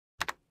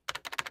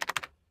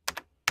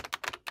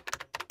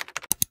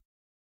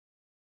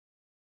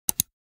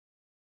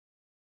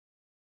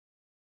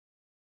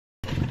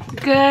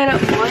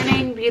Good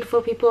morning,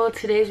 beautiful people.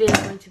 Today's video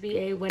is going to be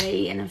a what I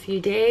eat in a few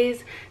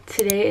days.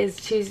 Today is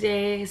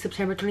Tuesday,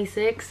 September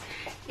 26th,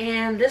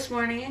 and this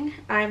morning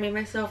I made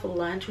myself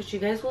lunch, which you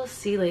guys will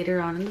see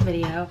later on in the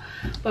video.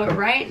 But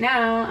right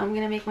now I'm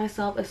gonna make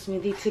myself a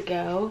smoothie to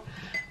go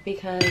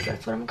because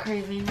that's what I'm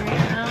craving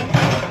right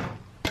now.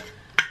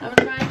 I'm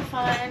trying to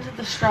find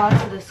the straw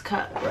for this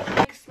cup.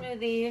 Big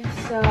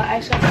smoothie, so I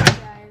shall see you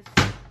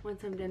guys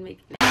once I'm done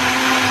making it.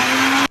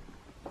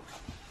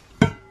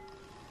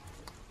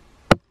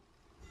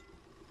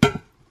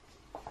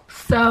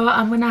 So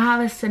I'm gonna have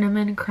a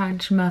cinnamon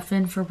crunch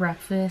muffin for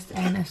breakfast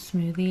and a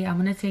smoothie. I'm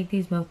gonna take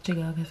these both to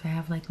go because I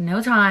have like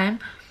no time.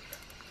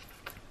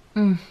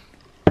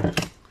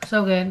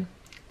 So good.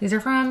 These are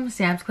from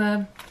Sam's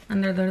Club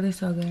and they're literally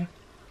so good.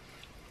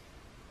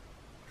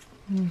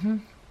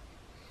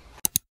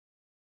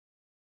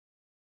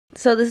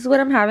 So this is what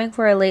I'm having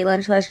for a late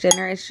lunch /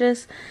 dinner. It's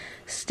just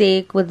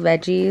steak with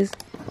veggies.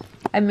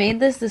 I made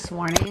this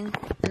morning,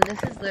 and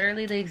this is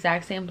literally the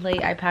exact same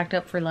plate I packed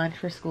up for lunch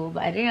for school,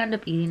 but I didn't end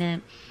up eating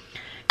it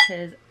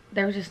because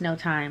there was just no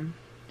time.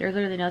 There was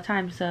literally no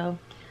time, so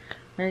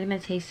we're gonna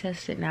taste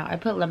test it now. I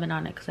put lemon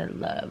on it because I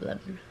love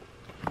lemon.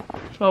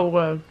 So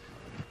good.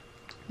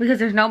 Because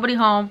there's nobody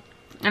home,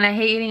 and I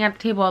hate eating at the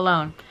table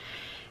alone.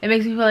 It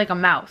makes me feel like a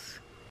mouse.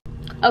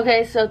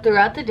 Okay, so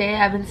throughout the day,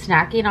 I've been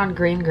snacking on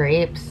green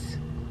grapes.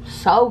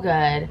 So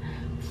good.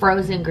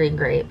 Frozen green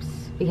grapes.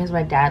 Because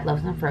my dad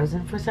loves them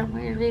frozen for some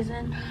weird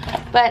reason.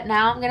 But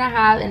now I'm gonna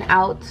have an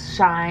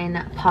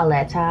Outshine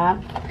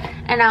Paletta,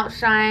 an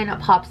Outshine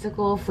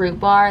Popsicle Fruit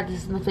Bar.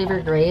 This is the flavor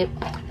grape.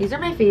 These are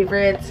my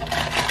favorites.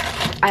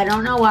 I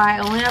don't know why, I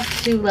only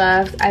have 2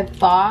 left. I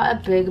bought a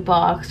big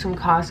box from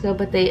Costco,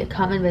 but they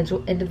come in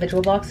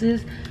individual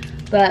boxes.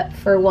 But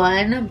for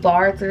one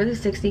bar, it's literally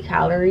 60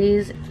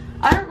 calories.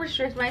 I don't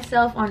restrict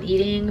myself on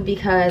eating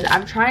because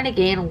I'm trying to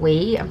gain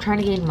weight. I'm trying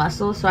to gain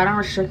muscle, so I don't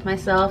restrict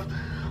myself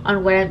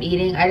on what I'm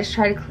eating. I just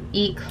try to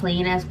eat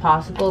clean as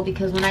possible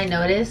because when I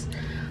noticed,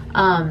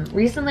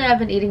 recently I've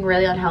been eating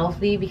really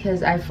unhealthy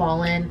because I've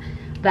fallen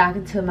back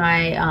into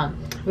my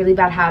really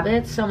bad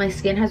habits. So my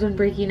skin has been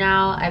breaking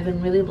out. I've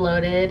been really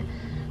bloated.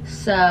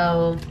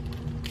 So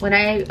when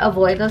I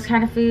avoid those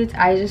kind of foods,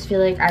 I just feel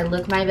like I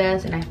look my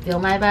best and I feel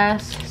my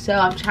best. So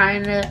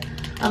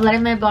I'm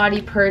letting my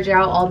body purge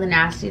out all the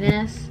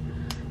nastiness.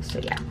 So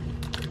yeah.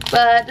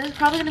 But this is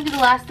probably gonna be the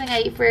last thing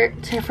I eat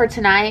for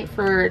tonight,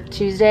 for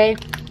Tuesday.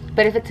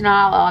 But if it's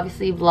not, I'll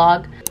obviously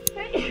vlog.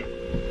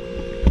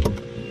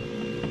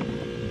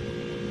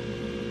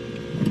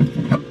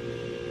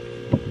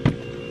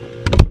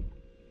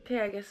 Okay,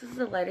 I guess this is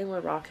the lighting we're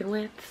rocking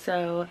with.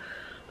 So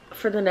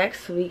for the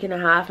next week and a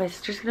half, my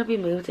sister's gonna be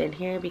moved in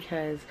here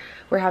because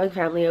we're having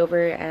family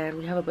over and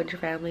we have a bunch of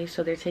family,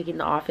 so they're taking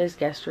the office,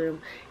 guest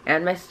room,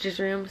 and my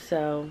sister's room.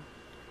 So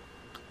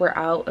we're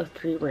out of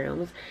 3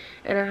 rooms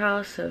in our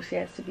house, so she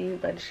has to be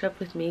bunched up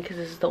with me because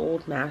this is the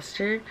old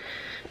master.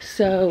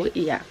 So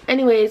yeah,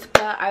 anyways,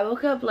 but I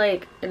woke up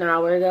like an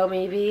hour ago,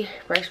 maybe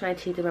brushed my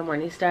teeth and my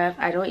morning stuff.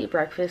 I don't eat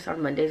breakfast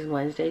on Mondays and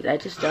Wednesdays. I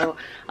just don't.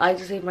 I like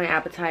to save my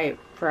appetite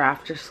for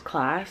after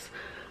class.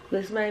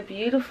 This is my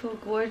beautiful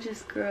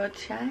gorgeous girl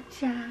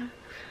Cha-Cha.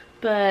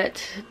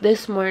 But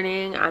this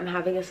morning I'm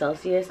having a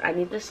Celsius. I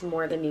need this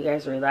more than you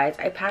guys realize.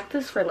 I packed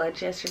this for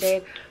lunch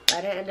yesterday, but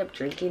I didn't end up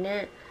drinking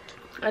it.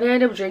 I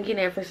didn't end up drinking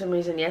it for some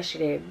reason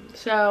yesterday.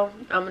 So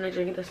I'm gonna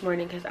drink it this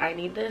morning because I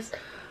need this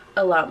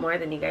a lot more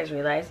than you guys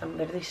realize. I'm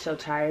literally so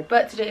tired.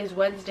 But today is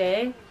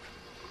Wednesday.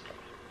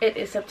 It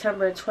is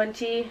September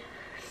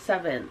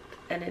 27th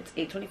and it's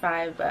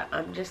 8:25, but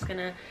I'm just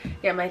gonna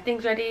get my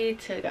things ready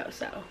to go.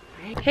 So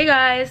hey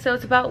guys, so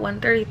it's about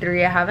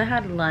 1:33. I haven't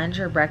had lunch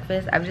or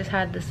breakfast. I've just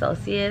had the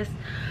Celsius.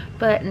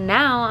 But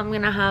now I'm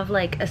gonna have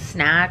like a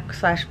snack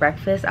 /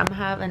 breakfast. I'm gonna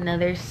have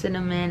another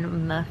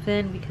cinnamon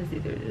muffin because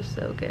these are just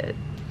so good.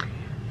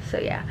 So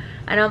yeah,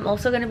 and I'm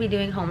also gonna be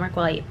doing homework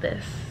while I eat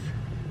this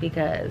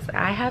because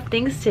I have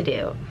things to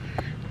do.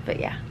 But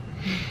yeah.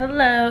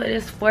 Hello, it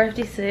is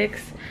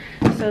 4:56,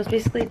 so it's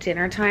basically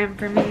dinner time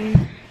for me.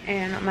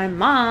 And my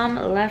mom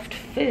left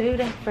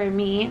food for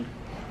me.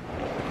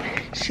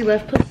 She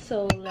left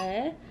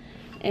pozole,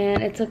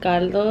 and it's a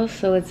caldo,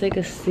 so it's like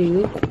a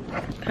soup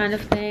kind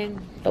of thing,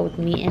 but with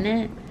meat in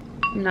it.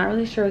 I'm not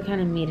really sure what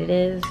kind of meat it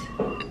is,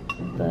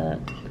 but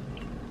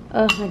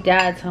oh, my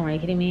dad's home. Are you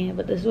kidding me?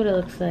 But this is what it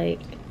looks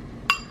like.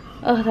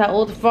 Oh, that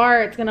old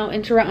fart, it's gonna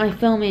interrupt my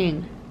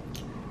filming.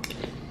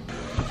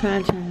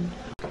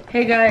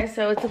 Hey guys,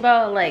 so it's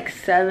about like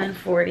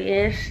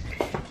 7:40ish,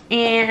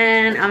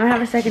 and I'm gonna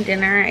have a second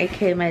dinner,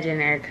 aka my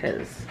dinner,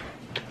 because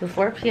the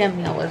 4 p.m.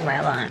 meal was my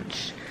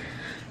lunch.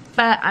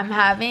 But I'm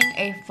having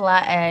a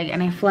flat egg,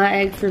 and a flat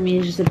egg for me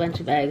is just a bunch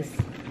of eggs.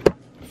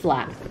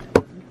 Flat.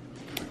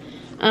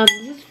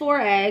 This is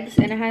 4 eggs,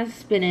 and it has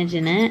spinach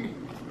in it.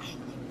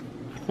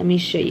 Let me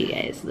show you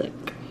guys,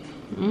 look.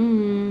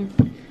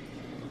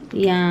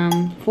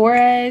 Yum. 4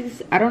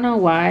 eggs, I don't know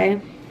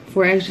why.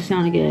 4 eggs just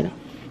sounded good.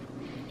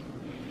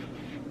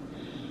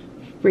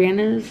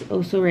 Brianna's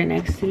also right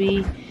next to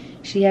me.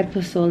 She had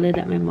pozole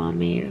that my mom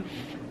made.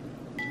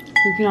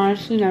 You can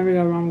honestly never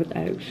go wrong with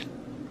eggs.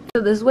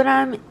 So this is what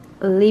I'm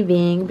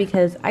leaving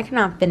because I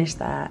cannot finish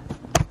that.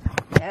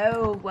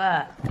 No.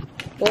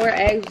 4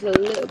 eggs, a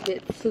little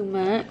bit too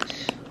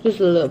much. Just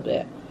a little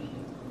bit.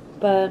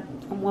 But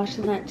I'm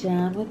washing that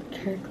down with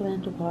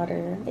Kirkland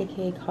water,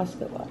 aka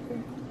Costco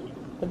water.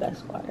 The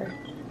best water.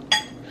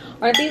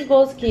 Aren't these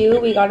bowls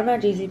cute? We got them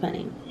at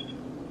JCPenney.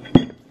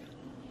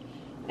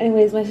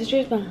 Anyways, my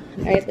sister's behind,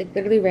 right, like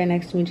literally right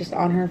next to me, just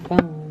on her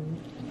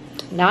phone.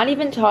 Not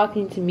even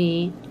talking to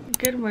me.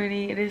 Good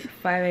morning. It is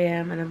 5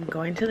 a.m. and I'm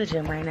going to the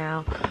gym right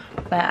now.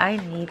 But I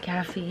need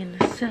caffeine,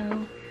 so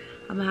I'm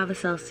gonna have a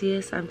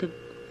Celsius. I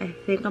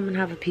think I'm gonna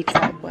have a peach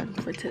vibe one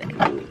for today.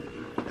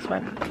 So why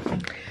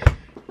not?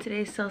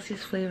 Today's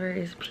Celsius flavor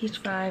is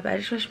peach vibe. I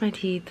just brushed my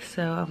teeth,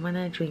 so I'm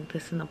gonna drink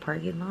this in the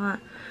parking lot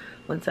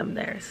once I'm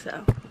there.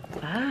 So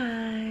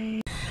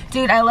bye.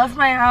 Dude, I left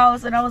my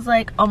house and I was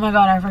like, oh my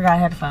god, I forgot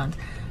headphones.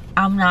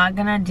 I'm not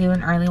gonna do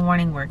an early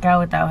morning workout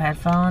without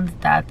headphones.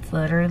 That's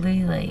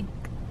literally like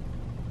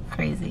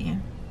crazy.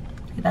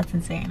 That's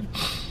insane.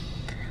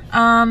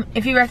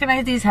 If you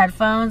recognize these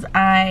headphones,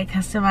 I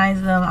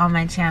customize them on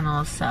my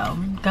channel, so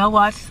go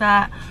watch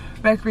that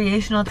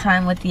recreational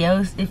time with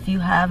Yost if you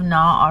have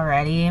not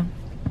already.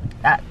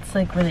 That's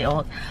like really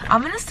old.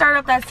 I'm gonna start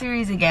up that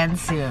series again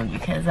soon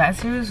because that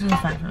series was really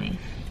fun for me.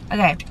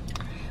 Okay,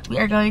 we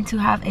are going to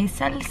have a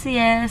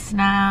Celsius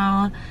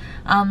now.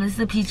 This is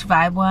the peach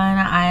vibe one.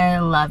 I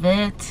love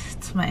it.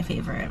 It's my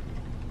favorite.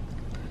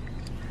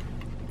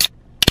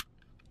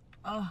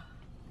 Oh,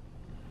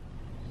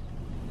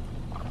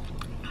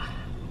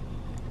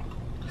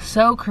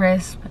 so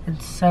crisp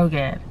and so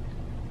good.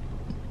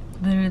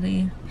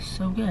 Literally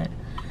so good.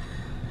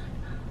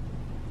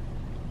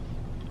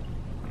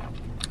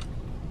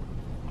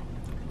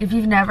 If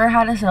you've never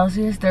had a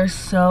Celsius, they're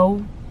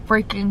so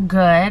freaking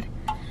good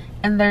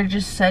and they're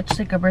just such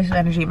like a burst of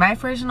energy. My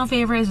personal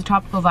favorite is a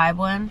tropical vibe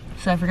one,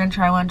 so if you're gonna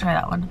try one, try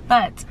that one.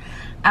 But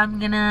I'm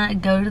gonna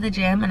go to the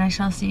gym and I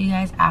shall see you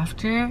guys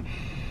after.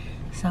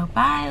 So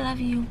bye, love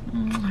you.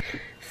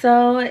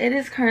 So it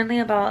is currently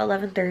about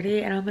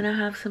 11:30 and I'm gonna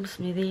have some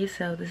smoothies.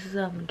 So this is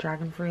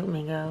dragon fruit,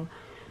 mango,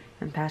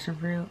 and passion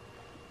fruit.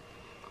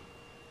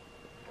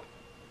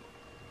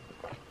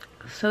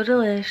 So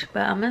delish.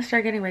 But I'm gonna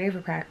start getting ready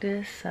for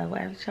practice, so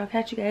I shall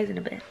catch you guys in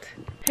a bit.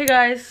 Hey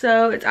guys,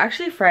 so it's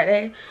actually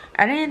Friday.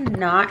 I did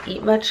not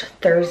eat much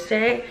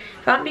Thursday.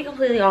 If I'm being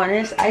completely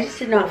honest, I just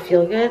did not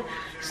feel good,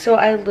 so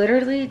I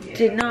literally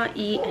did not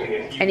eat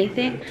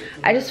anything.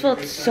 I just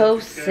felt so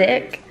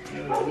sick,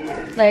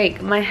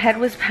 like my head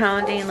was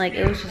pounding, like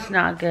it was just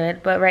not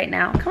good. But right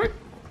now, come on.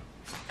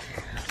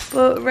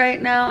 But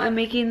right now I'm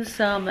making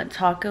some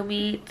taco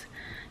meat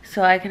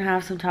so I can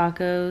have some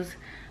tacos.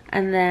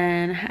 And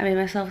then I made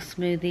myself a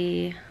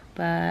smoothie,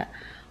 but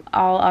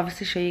I'll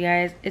obviously show you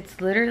guys.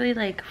 It's literally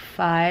like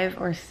 5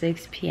 or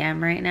 6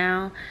 p.m. right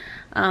now.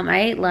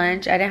 I ate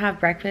lunch. I didn't have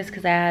breakfast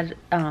because I had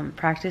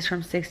practice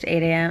from 6 to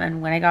 8 a.m.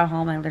 And when I got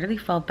home, I literally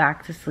fell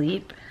back to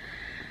sleep.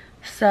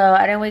 So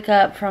I didn't wake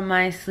up from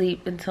my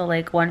sleep until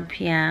like 1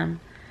 p.m.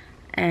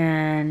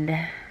 And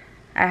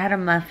I had a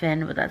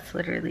muffin, but that's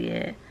literally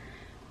it.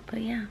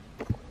 But yeah.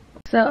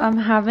 So I'm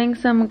having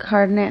some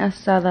carne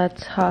asada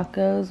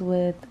tacos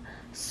with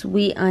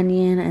sweet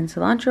onion and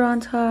cilantro on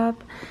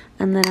top,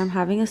 and then I'm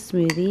having a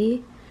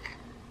smoothie.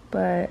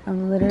 But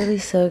I'm literally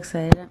so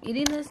excited. I'm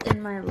eating this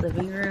in my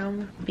living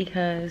room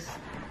because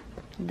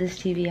this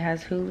TV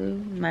has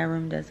Hulu. My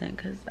room doesn't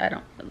because I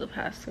don't know the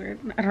password.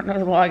 I don't know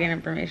the login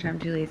information. I'm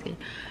too lazy.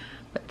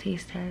 But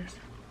taste test.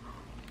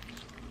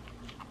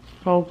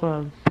 So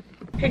good.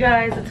 Hey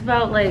guys, it's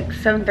about like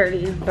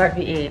 7:30, about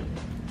to be 8.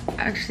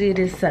 Actually, it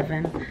is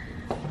 7.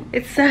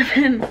 It's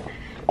 7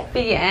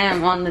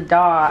 p.m. on the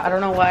dot. I don't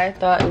know why I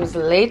thought it was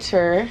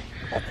later.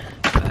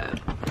 But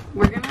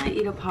we're gonna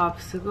eat a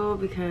popsicle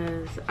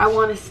because I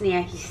want a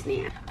snacky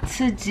snack.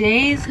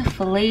 Today's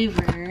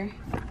flavor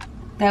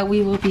that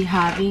we will be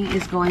having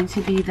is going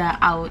to be the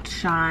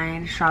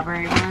Outshine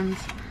strawberry ones.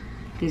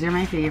 These are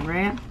my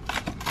favorite.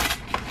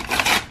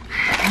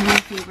 My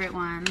favorite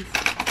ones.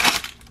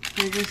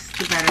 They're just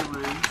the better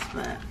ones,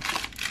 but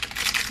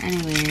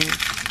anyways.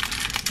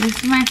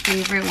 This is my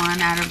favorite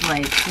one out of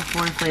like the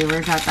 4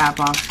 flavors at that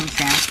box from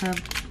Sam's Club.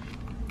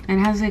 And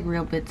it has like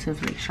real bits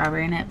of like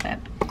strawberry in it, but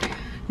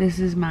this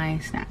is my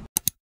snack.